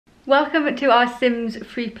Welcome to our Sims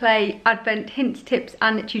Freeplay Advent hints, tips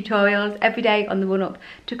and tutorials. Every day on the run up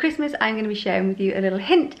to Christmas I'm going to be sharing with you a little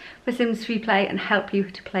hint for Sims Freeplay and help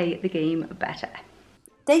you to play the game better.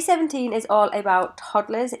 Day 17 is all about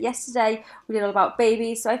toddlers. Yesterday we did all about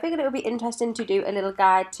babies, so I figured it would be interesting to do a little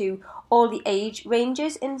guide to all the age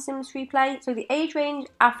ranges in Sims Freeplay. So the age range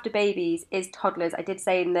after babies is toddlers. I did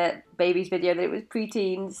say in the babies video that it was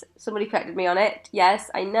preteens. Somebody corrected me on it.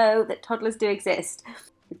 Yes, I know that toddlers do exist.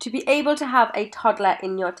 To be able to have a toddler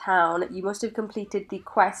in your town, you must have completed the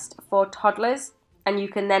quest for toddlers, and you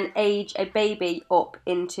can then age a baby up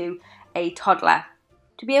into a toddler.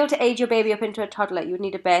 To be able to age your baby up into a toddler, you would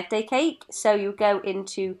need a birthday cake. So you go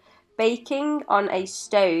into baking on a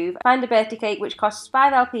stove, find a birthday cake which costs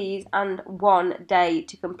 5 LPs and 1 day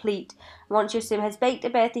to complete. Once your sim has baked a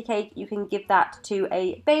birthday cake, you can give that to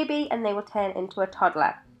a baby and they will turn into a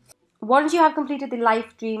toddler. Once you have completed the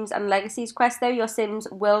Life, Dreams and Legacies quest though, your Sims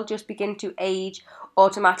will just begin to age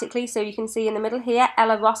automatically. So you can see in the middle here,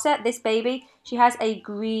 Ella Rossa, this baby, she has a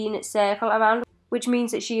green circle around, which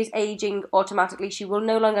means that she is aging automatically. She will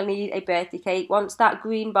no longer need a birthday cake. Once that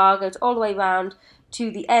green bar goes all the way round to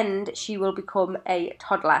the end, she will become a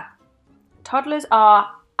toddler. Toddlers are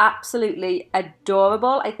absolutely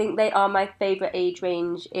adorable. I think they are my favourite age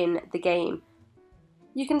range in the game.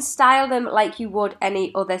 You can style them like you would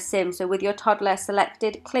any other sim. So with your toddler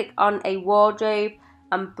selected, click on a wardrobe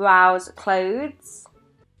and browse clothes.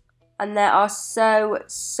 And there are so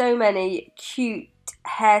many cute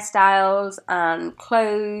hairstyles and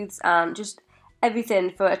clothes and just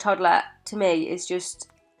everything for a toddler. To me is just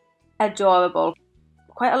adorable.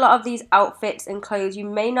 Quite a lot of these outfits and clothes you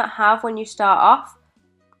may not have when you start off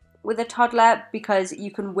with a toddler because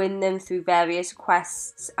you can win them through various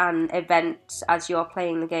quests and events as you're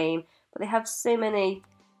playing the game. But they have so many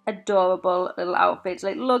adorable little outfits.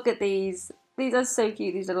 Like, look at these. These are so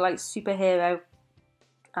cute. These are like superhero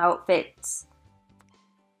outfits.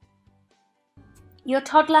 Your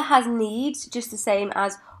toddler has needs just the same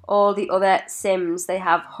as all the other Sims. They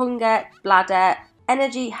have hunger, bladder,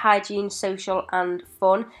 energy, hygiene, social and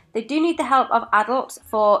fun. They do need the help of adults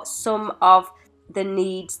for some of the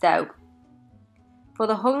needs though. For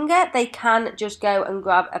the hunger, they can just go and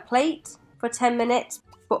grab a plate for 10 minutes.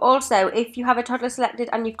 But also, if you have a toddler selected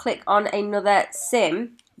and you click on another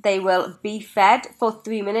sim, they will be fed for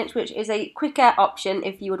 3 minutes, which is a quicker option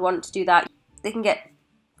if you would want to do that. They can get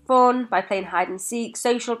fun by playing hide and seek,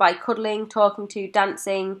 social by cuddling, talking to,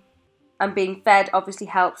 dancing, and being fed obviously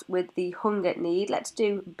helps with the hunger need. Let's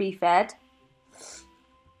do be fed.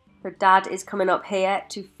 So Dad is coming up here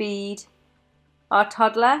to feed our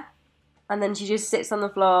toddler, and then she just sits on the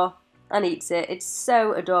floor and eats it. It's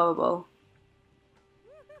so adorable.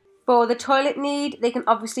 For the toilet need, they can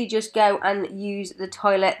obviously just go and use the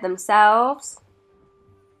toilet themselves.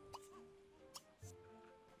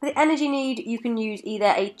 For the energy need, you can use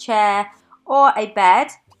either a chair or a bed.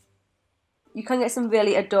 You can get some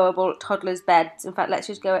really adorable toddlers beds. In fact, let's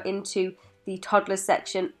just go into the toddlers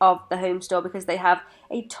section of the home store because they have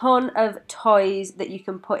a ton of toys that you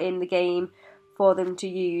can put in the game for them to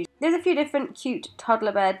use. There's a few different cute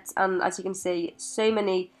toddler beds, and as you can see, so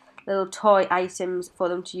many little toy items for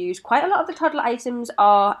them to use. Quite a lot of the toddler items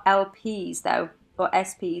are LPs though, or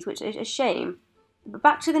SPs, which is a shame. But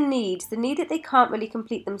back to the needs. The need that they can't really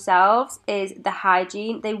complete themselves is the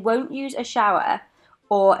hygiene. They won't use a shower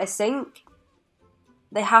or a sink.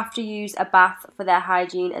 They have to use a bath for their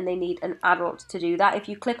hygiene and they need an adult to do that. If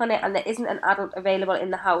you click on it and there isn't an adult available in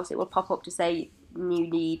the house, it will pop up to say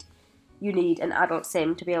you need an adult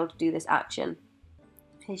sim to be able to do this action.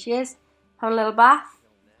 Here she is, having a little bath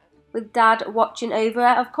with Dad watching over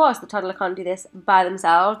her. Of course the toddler can't do this by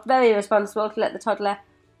themselves. Very irresponsible to let the toddler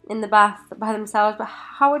in the bath by themselves, but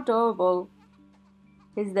how adorable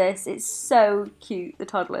is this? It's so cute, the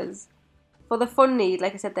toddlers. For the fun need,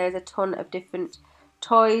 like I said, there's a ton of different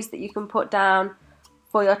toys that you can put down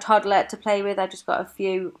for your toddler to play with. I've just got a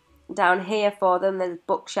few down here for them. There's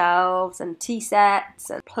bookshelves and tea sets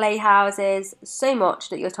and playhouses, so much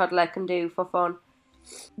that your toddler can do for fun.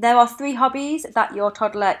 There are 3 hobbies that your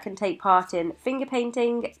toddler can take part in: finger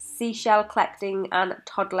painting, seashell collecting and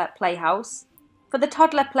toddler playhouse. For the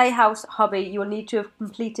toddler playhouse hobby, you will need to have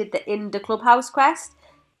completed the In the Clubhouse quest,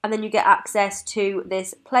 and then you get access to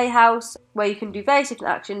this playhouse where you can do various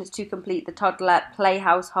different actions to complete the toddler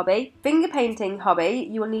playhouse hobby. Finger painting hobby,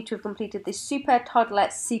 you will need to have completed the Super Toddler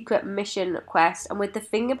Secret Mission quest, and with the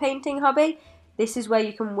finger painting hobby, this is where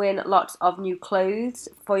you can win lots of new clothes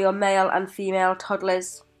for your male and female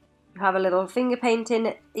toddlers. You have a little finger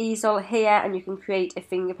painting easel here and you can create a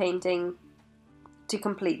finger painting to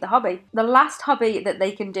complete the hobby. The last hobby that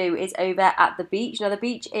they can do is over at the beach. Now the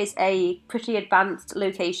beach is a pretty advanced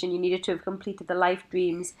location. You needed to have completed the Life,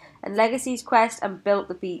 Dreams and Legacies quest and built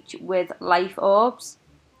the beach with life orbs.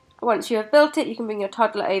 Once you have built it, you can bring your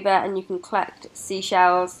toddler over and you can collect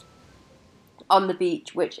seashells on the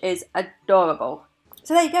beach, which is adorable.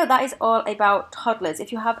 So there you go, that is all about Toddlers.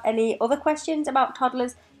 If you have any other questions about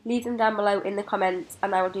Toddlers, leave them down below in the comments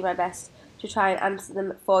and I will do my best to try and answer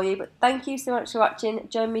them for you. But thank you so much for watching.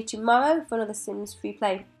 Join me tomorrow for another Sims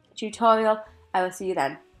Freeplay tutorial. I will see you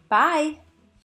then. Bye!